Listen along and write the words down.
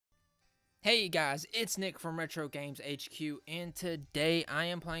Hey guys, it's Nick from RetroGames HQ, and today I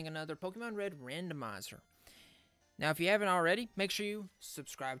am playing another Pokemon Red Randomizer. Now, if you haven't already, make sure you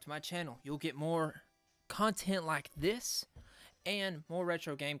subscribe to my channel. You'll get more content like this and more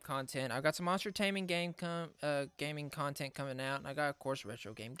retro game content. I've got some monster taming gaming content coming out, and I got, of course,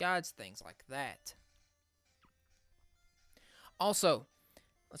 retro game guides, things like that. Also,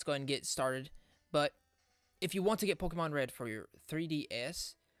 let's go ahead and get started. But if you want to get Pokemon Red for your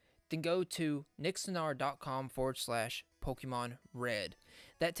 3DS, then go to nixonar.com/Pokemon Red.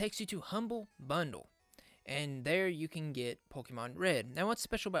 That takes you to Humble Bundle, and there you can get Pokemon Red. Now, what's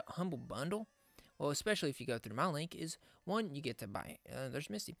special about Humble Bundle? Well, especially if you go through my link, is one, you get to buy, there's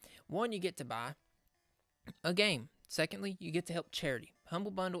Misty. One, you get to buy a game. Secondly, you get to help charity.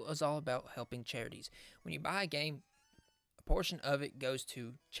 Humble Bundle is all about helping charities. When you buy a game, a portion of it goes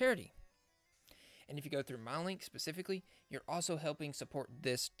to charity. And if you go through my link specifically, you're also helping support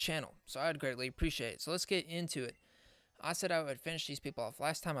this channel. So I'd greatly appreciate it. So let's get into it. I said I would finish these people off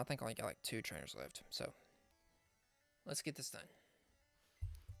last time. I think I only got like 2 trainers left. So let's get this done.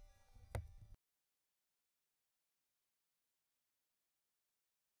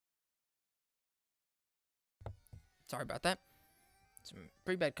 Sorry about that. Some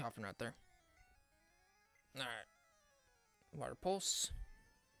pretty bad coughing right there. Alright. Water pulse.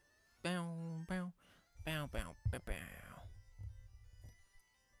 Bow, bow. Bow, bow, bow, bow.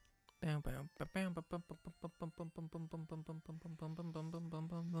 Bow, bow, bow, bow, bow, bow, bow, bow, bow, bow, bow, bow, bow, bow, bow, bow, bow, bow,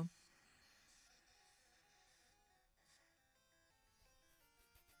 bow, bow.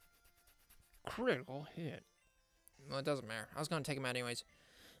 Critical hit. Well, it doesn't matter. I was going to take him out anyways.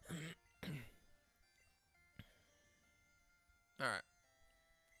 Alright.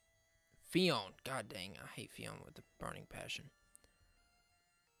 Phione. God dang, I hate Phione with a burning passion.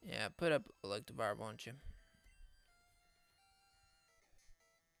 Yeah, put up Electivire, won't you?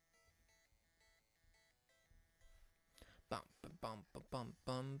 Bum bum bum bum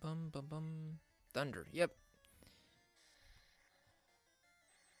bum bum bum bum. Thunder. Yep.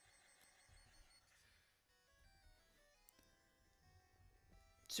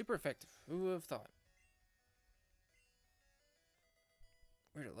 Super effective. Who would have thought?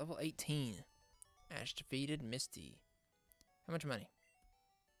 We're at level 18. Ash defeated Misty. How much money?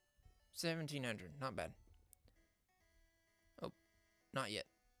 1,700. Not bad. Oh, not yet.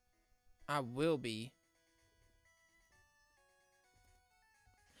 I will be.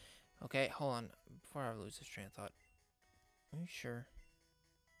 Okay, hold on. Before I lose this train of thought. Are you sure?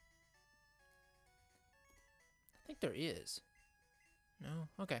 I think there is. No?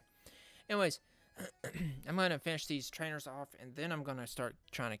 Okay. Anyways, I'm going to finish these trainers off, and then I'm going to start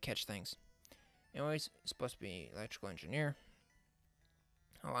trying to catch things. Anyways, it's supposed to be electrical engineer.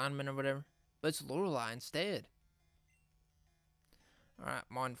 Alignment or whatever. But it's Lorelei instead. Alright,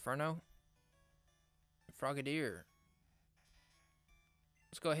 Monferno. Frogadier.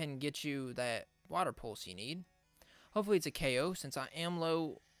 Let's go ahead and get you that water pulse you need. Hopefully it's a KO, since I am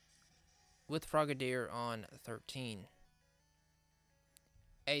low with Frogadier on 13.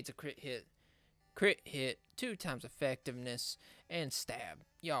 Hey, it's a crit hit. Crit hit, 2 times effectiveness, and stab.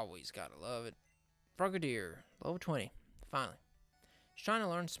 You always gotta love it. Frogadier, level 20. Finally. He's trying to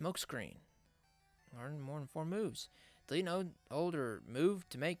learn Smokescreen. Learn more than 4 moves. Delete an older move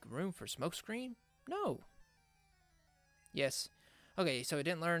to make room for Smokescreen? No. Yes. Okay, so he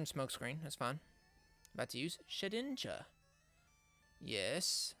didn't learn Smokescreen. That's fine. About to use Shedinja.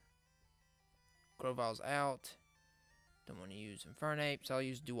 Yes. Groval's out. Don't want to use Infernape, so I'll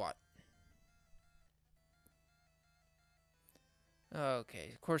use Duat.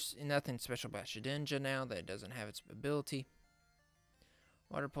 Okay, of course, nothing special about Shedinja now that it doesn't have its ability.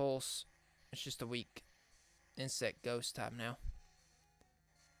 Water Pulse. It's just a weak insect ghost type now.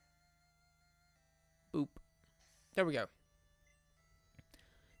 Boop. There we go.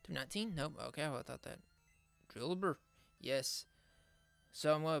 219? Nope. Okay, I thought that. Drillbur. Yes.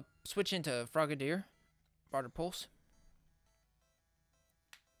 So I'm going to switch into Frogadier. Water Pulse.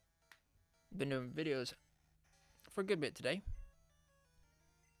 Been doing videos for a good bit today.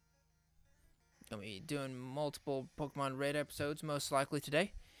 Gonna be doing multiple Pokemon Red episodes most likely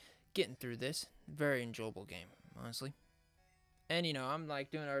today. Getting through this. Very enjoyable game, honestly. And, you know, I'm,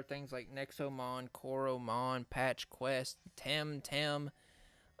 like, doing other things like Nexomon, Coromon, Patch Quest, Temtem.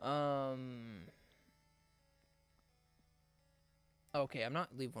 Okay, I'm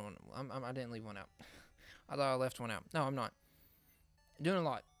not leaving one. I didn't leave one out. I thought I left one out. No, I'm not. Doing a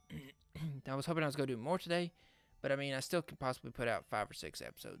lot. I was hoping I was going to do more today. But, I mean, I still could possibly put out 5 or 6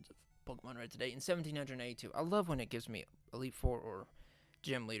 episodes of Pokemon Red today in 1782. I love when it gives me Elite Four or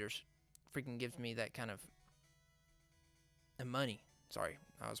Gym Leaders. Freaking gives me that kind of money. Sorry,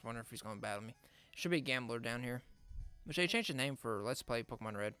 I was wondering if he's going to battle me. Should be a Gambler down here. Which they changed the name for Let's Play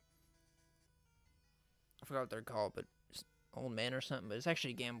Pokemon Red. I forgot what they're called, but it's Old Man or something. But it's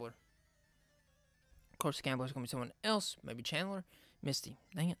actually a Gambler. Of course, the Gambler's going to be someone else. Maybe Chandler. Misty.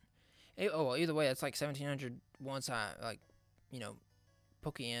 Dang it. Oh, well, either way, that's like 1,700 once I, like, you know,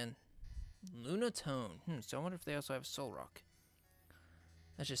 Pokemon. Lunatone. So I wonder if they also have Soul Rock.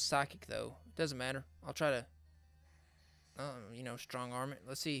 That's just Psychic, though. Doesn't matter. I'll try to, you know, strong arm it.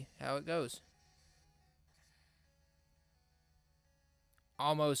 Let's see how it goes.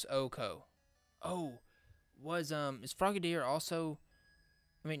 Almost Oko. Oh, is Frogadier also,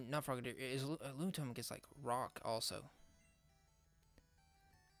 I mean, not Frogadier, is Lunatone gets, like, Rock also.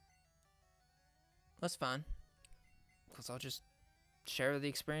 That's fine. Because I'll just share the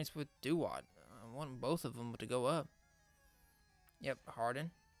experience with Duwad. I want both of them to go up. Yep,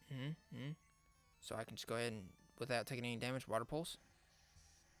 Harden. So I can just go ahead and, without taking any damage, Water Pulse.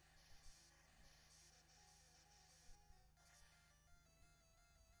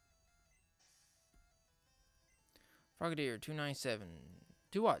 Frogadier, 297.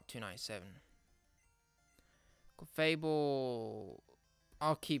 Duwad, 297. Clefable.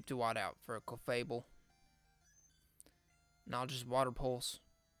 I'll keep Duwad out for a Clefable. And I'll just Water Pulse.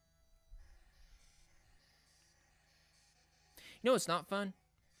 You know what's not fun?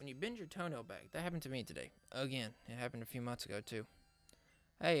 When you bend your toenail back. That happened to me today. Again. It happened a few months ago, too.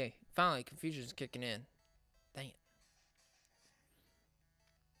 Hey, finally, confusion's kicking in. Dang it.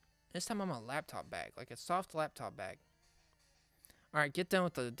 This time I'm a laptop bag. Like a soft laptop bag. Alright, get done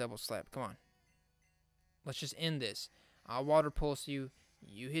with the double slap. Come on. Let's just end this. I'll Water Pulse you.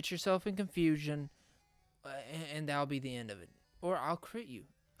 You hit yourself in confusion. And that'll be the end of it. Or I'll crit you.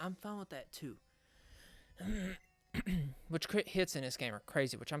 I'm fine with that, too. Which crit hits in this game are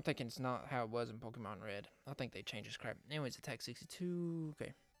crazy, which I'm thinking it's not how it was in Pokemon Red. I think they changed this crap. Anyways, attack 62.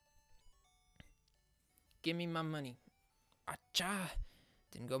 Okay. Give me my money. Acha!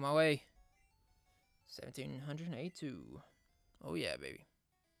 Didn't go my way. 1,782. Oh yeah, baby.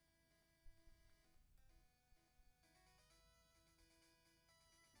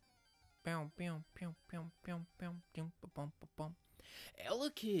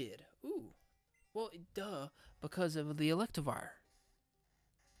 Elekid. Ooh. Well, duh, because of the Electivire.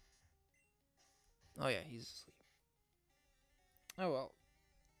 Oh yeah, he's asleep. Oh well.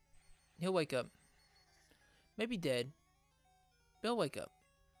 He'll wake up. Maybe dead. But he'll wake up.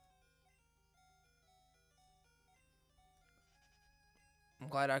 I'm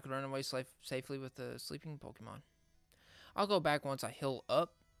glad I could run away safely with the sleeping Pokemon. I'll go back once I heal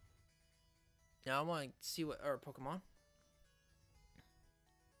up. Now I want to see what our Pokemon.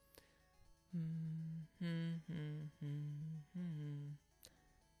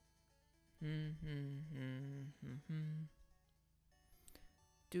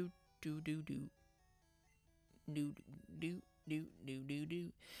 Do.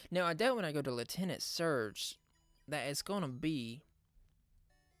 Now I doubt when I go to Lieutenant Surge that it's gonna be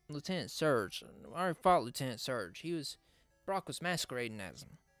Lieutenant Surge. I already fought Lieutenant Surge. Brock was masquerading as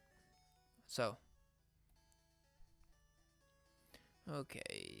him. So.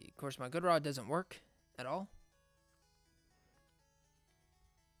 Okay, of course my good rod doesn't work at all.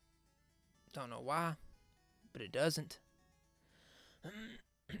 Don't know why, but it doesn't.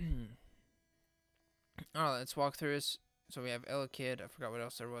 Alright, let's walk through this. So we have Elekid. I forgot what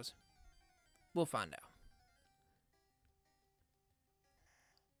else there was. We'll find out.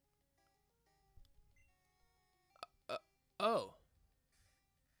 Oh.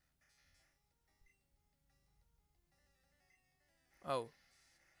 Oh.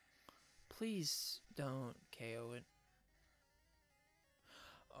 Please don't KO it.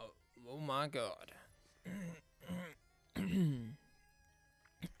 Oh my god.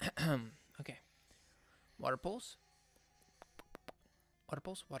 Okay. Water Pulse. Water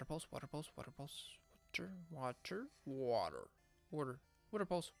Pulse, Water Pulse, Water Pulse, Water Pulse. Water. Water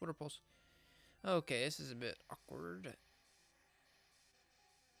Pulse, Water Pulse. Okay, this is a bit awkward.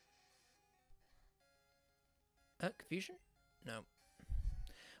 Confusion? No.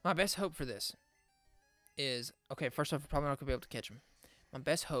 My best hope for this is... Okay, first off, I'm probably not going to be able to catch him. My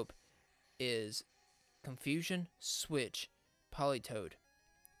best hope is Confusion, Switch, Politoed,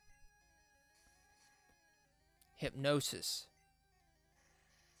 Hypnosis,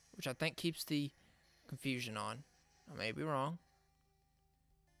 which I think keeps the Confusion on. I may be wrong.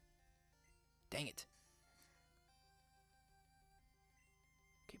 Dang it.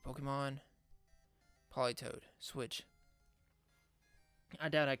 Okay, Pokemon, Politoed, Switch. I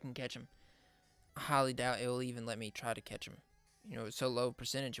doubt I can catch him. I highly doubt it will even let me try to catch him. You know, it's so low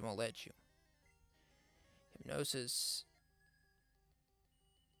percentage it won't let you. Hypnosis.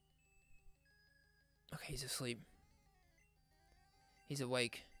 he's asleep. He's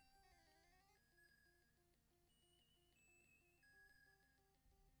awake.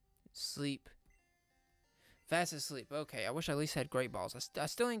 Sleep. Fast asleep. Okay, I wish I at least had great balls. I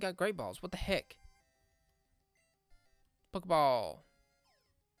still ain't got great balls. What the heck? Pokeball.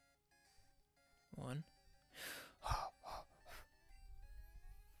 1.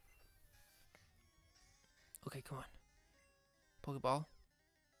 Okay, come on. Pokeball.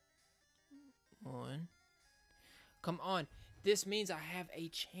 1. Come on. This means I have a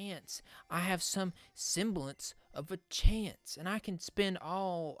chance. I have some semblance of a chance. And I can spend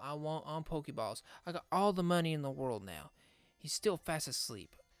all I want on Pokeballs. I got all the money in the world now. He's still fast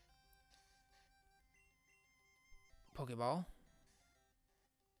asleep. Pokeball.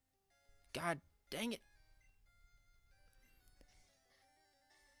 God dang it.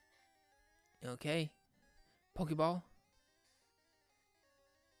 Okay. Pokeball.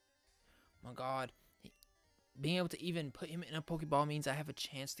 My God. Being able to even put him in a Pokeball means I have a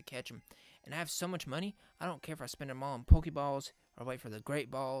chance to catch him. And I have so much money, I don't care if I spend them all on Pokeballs, or wait for the Great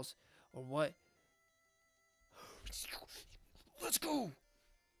Balls, or what. Let's go!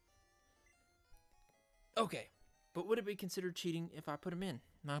 Okay, but would it be considered cheating if I put him in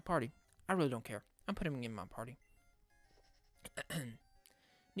my party? I really don't care. I'm putting him in my party.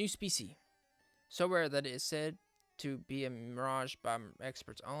 New species. So rare that it is said to be a mirage by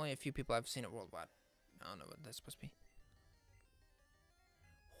experts. Only a few people have seen it worldwide. I don't know what that's supposed to be.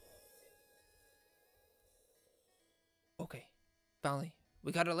 Okay, finally,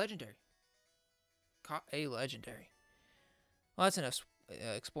 we got a legendary. Caught a legendary. Well, that's enough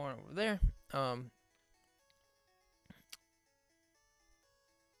exploring over there.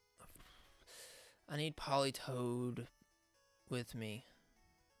 I need Politoed with me.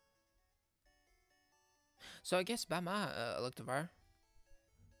 So I guess by my Electivire.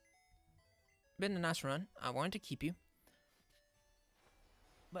 Been a nice run. I wanted to keep you.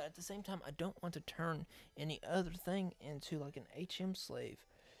 But at the same time, I don't want to turn any other thing into like an HM slave.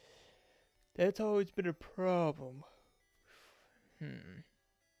 That's always been a problem.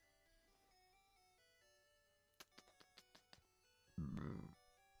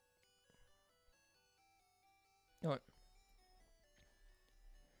 What?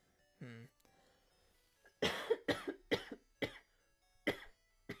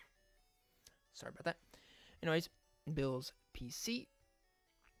 Sorry about that. Anyways, Bill's PC.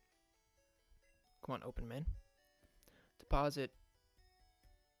 Come on, open, man. Deposit.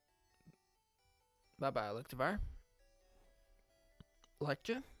 Bye-bye, Electivire. Liked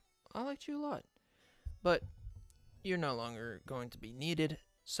you. I liked you a lot. But you're no longer going to be needed,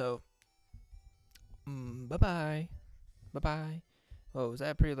 so bye-bye. Bye-bye. Oh, was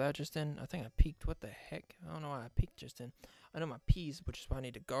that pretty loud just then? I think I peaked. What the heck? I don't know why I peaked just then. I know my P's, which is why I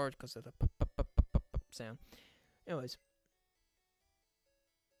need to guard because of the pop sound. Anyways.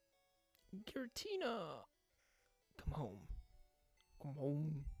 Giratina. Come home. Come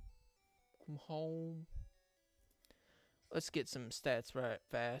home. Come home. Let's get some stats right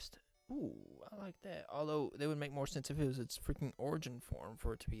fast. Ooh, I like that. Although, they would make more sense if it was its freaking origin form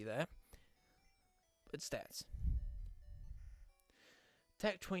for it to be that. But stats.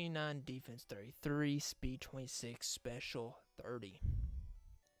 Attack 29, defense 33, speed 26, special 30.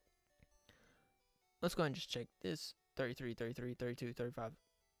 Let's go ahead and just check this. 33, 33, 32, 35.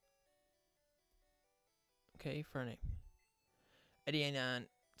 Okay, for a name. 89,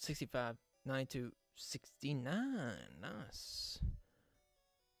 65, 92, 69. Nice.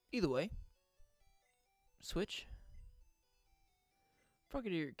 Either way. Switch.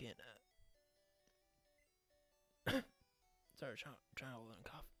 Frogadier can... Sorry, trying to hold on a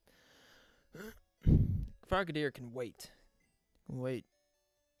cough. Frogadier can wait. Wait.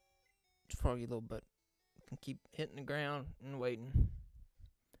 Froggy little butt. Can keep hitting the ground and waiting.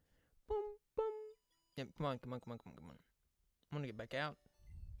 Boom, boom. Yep, come on. I want to get back out.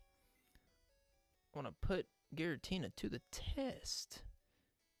 I want to put Giratina to the test.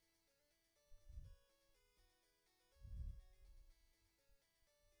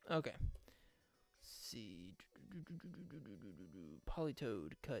 Okay. Let's see.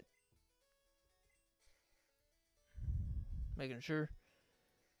 Politoed cut. Making sure.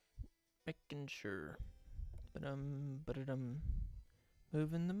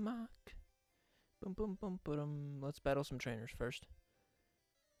 Moving the mic. Let's battle some trainers first.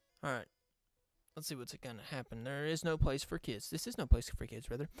 Alright. Let's see what's gonna happen. There is no place for kids. This is no place for kids,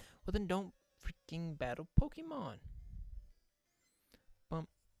 rather. Well, then don't freaking battle Pokemon. Bump.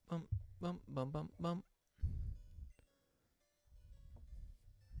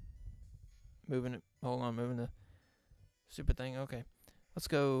 Moving it. Hold on, moving the stupid thing. Okay. Let's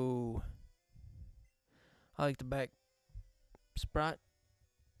go. I like the back sprite.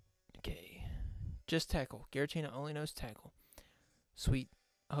 Okay. Just tackle. Giratina only knows tackle. Sweet.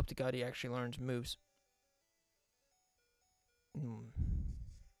 I hope to God he actually learns moves.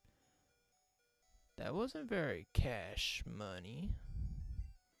 That wasn't very cash money.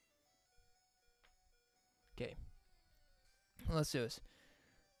 Okay. Let's do this.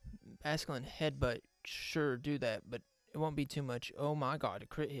 Masculine headbutt. Sure, do that, but it won't be too much. Oh my god, a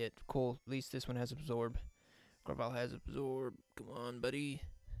crit hit. Cool. At least this one has absorb. Gravile has absorb. Come on, buddy.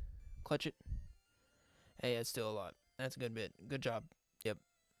 Clutch it. Hey, that's still a lot. That's a good bit. Good job. Yep.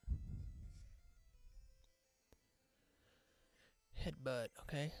 Headbutt.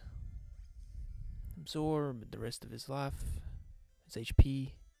 Okay. Absorb the rest of his life. His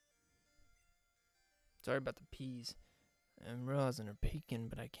HP. Sorry about the P's. I'm realizing they're peaking,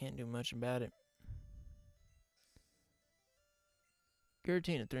 but I can't do much about it.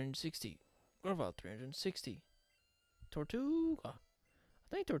 Giratina 360. Gravile 360. Tortuga. I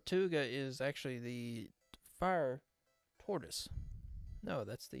think Tortuga is actually the fire tortoise. No,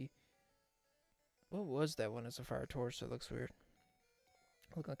 that's the... What was that one as a fire tortoise? It looks weird.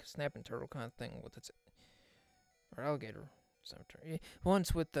 Look like a snapping turtle kind of thing with its... Or alligator. Yeah,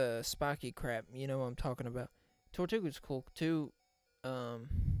 once with the spiky crap. You know what I'm talking about. Tortuga's cool too. Gravile's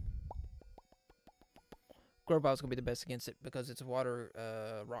gonna be the best against it because it's a water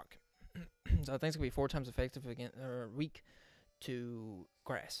rock. So I think it's gonna be 4 times effective against weak to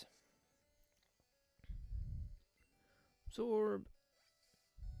grass. Absorb.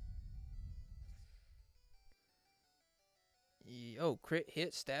 Oh, crit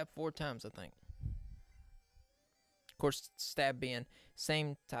hit, stab 4 times, I think. Of course, stab being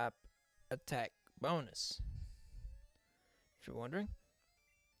same type attack bonus. If you're wondering.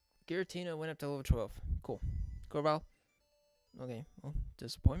 Giratina went up to level 12. Cool. Gravile. Okay, well,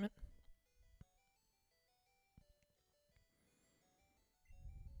 disappointment.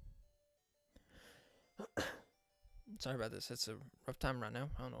 Sorry about this. It's a rough time right now.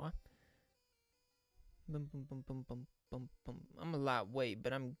 I don't know why. Boom, boom, boom, boom, boom, boom, boom. I'm a lightweight,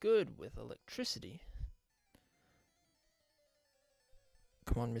 but I'm good with electricity.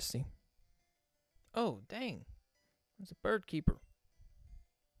 Come on, Misty. Oh, dang. It's a bird keeper.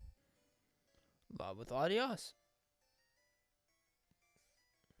 Lob with Adios.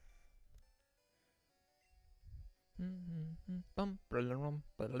 I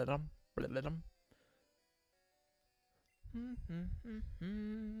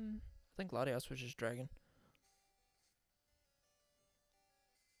think Latios was just dragon.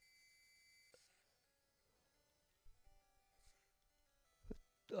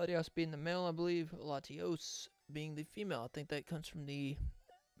 Latios being the male, I believe. Latios being the female. I think that comes from the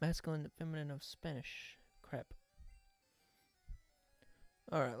masculine and feminine of Spanish. Crap.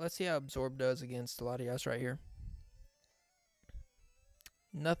 Alright, let's see how Absorb does against Latios right here.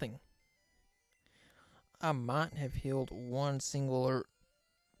 Nothing. I might have healed one singular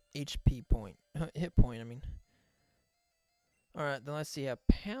HP point. Hit point, I mean. Alright, then let's see how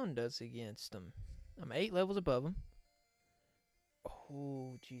Pound does against him. I'm 8 levels above him.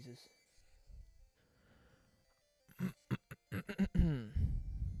 Oh, Jesus.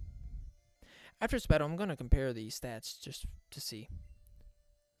 After this battle, I'm going to compare these stats just to see.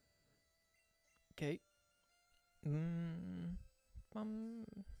 Okay.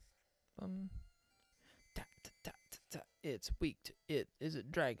 It's weak to it. Is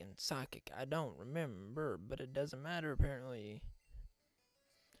it dragon? Psychic? I don't remember, but it doesn't matter apparently.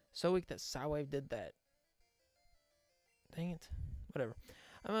 So weak that Psywave did that. Dang it. Whatever.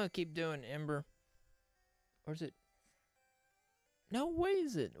 I'm gonna keep doing Ember. Or is it? No way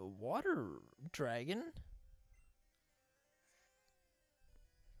is it a water dragon?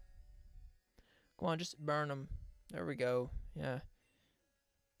 Come on, just burn them. There we go. Yeah.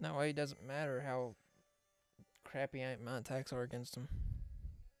 That way it doesn't matter how crappy my attacks are against him.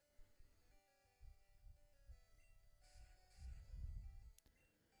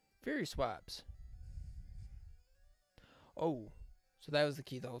 Fury swipes. Oh, so that was the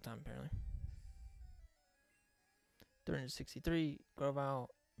key the whole time apparently. 363, Gravile,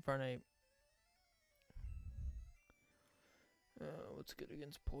 Verne. What's good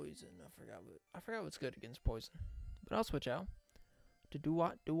against poison? I forgot what's good against poison. But I'll switch out to do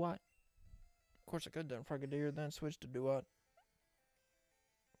what? Do what? Of course I could done Frigadier, then switch to do what?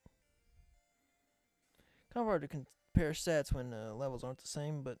 Kind of hard to compare stats when levels aren't the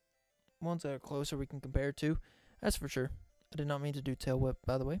same, but ones that are closer we can compare to. That's for sure. I did not mean to do Tail Whip,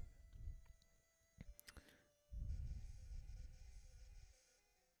 by the way.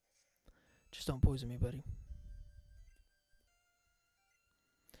 Just don't poison me, buddy.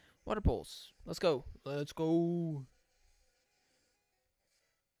 Water Pulse. Let's go. Let's go.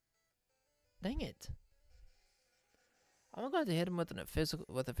 Dang it. I'm going to hit him with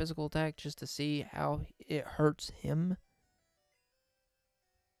a physical attack just to see how it hurts him.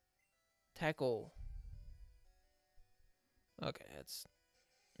 Tackle. Okay, that's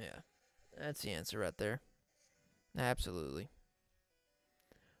the answer right there. Absolutely.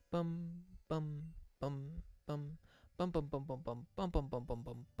 Bum bum bum bum bum bum bum bum bum bum bum bum bum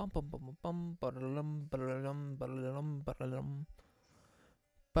bum bum bum bum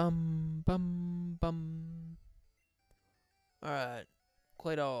bum bum bum. Alright.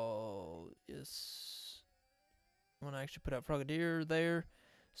 Claydol. Yes. I want to actually put out Frogadier there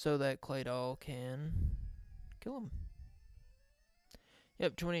so that Claydol can kill him.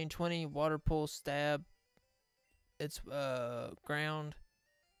 Yep, 20 and 20. Water Pulse, stab. It's ground.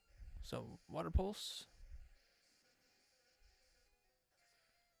 So, Water Pulse.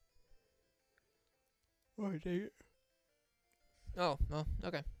 Oh, dang it. Oh, well,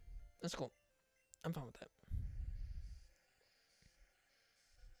 okay. That's cool. I'm fine with that.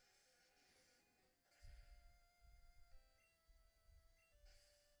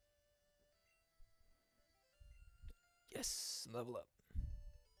 Yes, level up.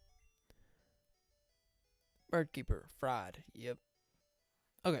 Birdkeeper, fried. Yep.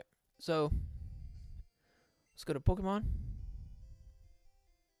 Okay, so let's go to Pokemon.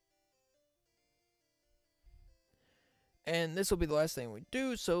 And this will be the last thing we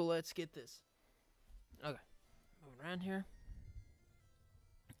do, so let's get this. Okay, moving around here.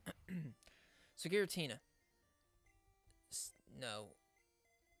 So Giratina. No.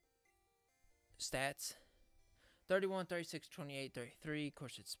 Stats. 31, 36, 28, 33. Of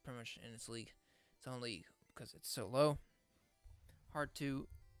course, it's pretty much in its league. Its own league because it's so low. Hard to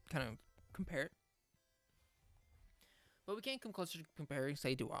kind of compare it. But we can come closer to comparing,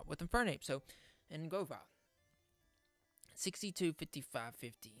 say, Duop with Infernape. So, and Grovyle. 62, 55,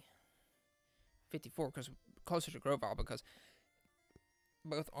 50. 54, because closer to Grovyle because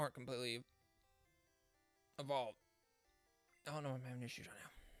both aren't completely evolved. I don't know, I'm having issues right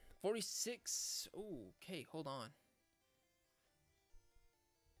now. 46. Ooh, okay, hold on.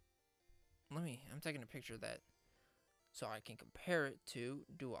 I'm taking a picture of that so I can compare it to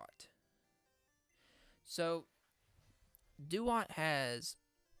Duot. So, Duot has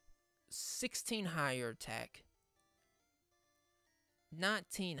 16 higher attack,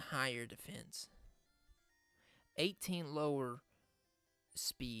 19 higher defense, 18 lower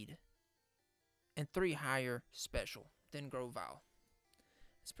speed, and 3 higher special than Grovyle.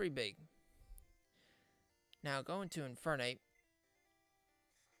 It's pretty big. Now, going to Infernape,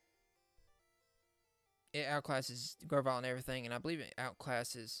 it outclasses Grovyle and everything, and I believe it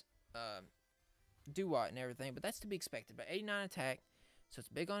outclasses Duot and everything, but that's to be expected. But 89 attack, so it's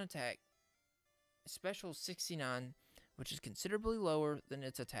big on attack. Special 69, which is considerably lower than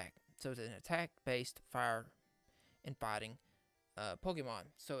its attack. So it's an attack-based fire and fighting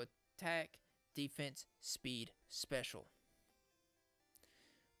Pokemon. So attack, defense, speed, special.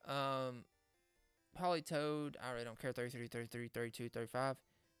 Politoed, I really don't care. 33, 33, 32, 35.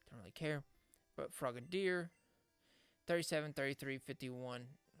 Don't really care. But Frogadier, 37, 33, 51.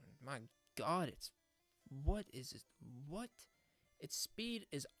 My God, what is it? What? Its speed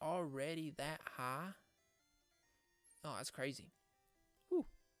is already that high? Oh, that's crazy. Whew.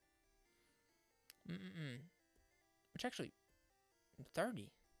 Which actually,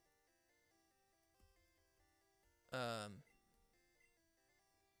 30.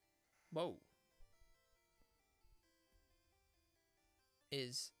 Whoa.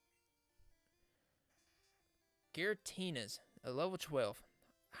 Is Giratina's a level 12,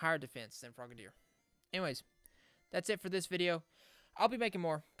 higher defense than Frogadier. Anyways, that's it for this video. I'll be making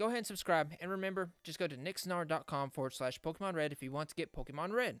more. Go ahead and subscribe. And remember, just go to nicksnar.com/Pokemon Red if you want to get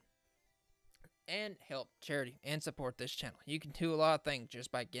Pokemon Red. And help charity and support this channel. You can do a lot of things just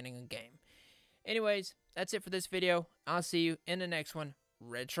by getting a game. Anyways, that's it for this video. I'll see you in the next one.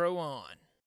 Retro on.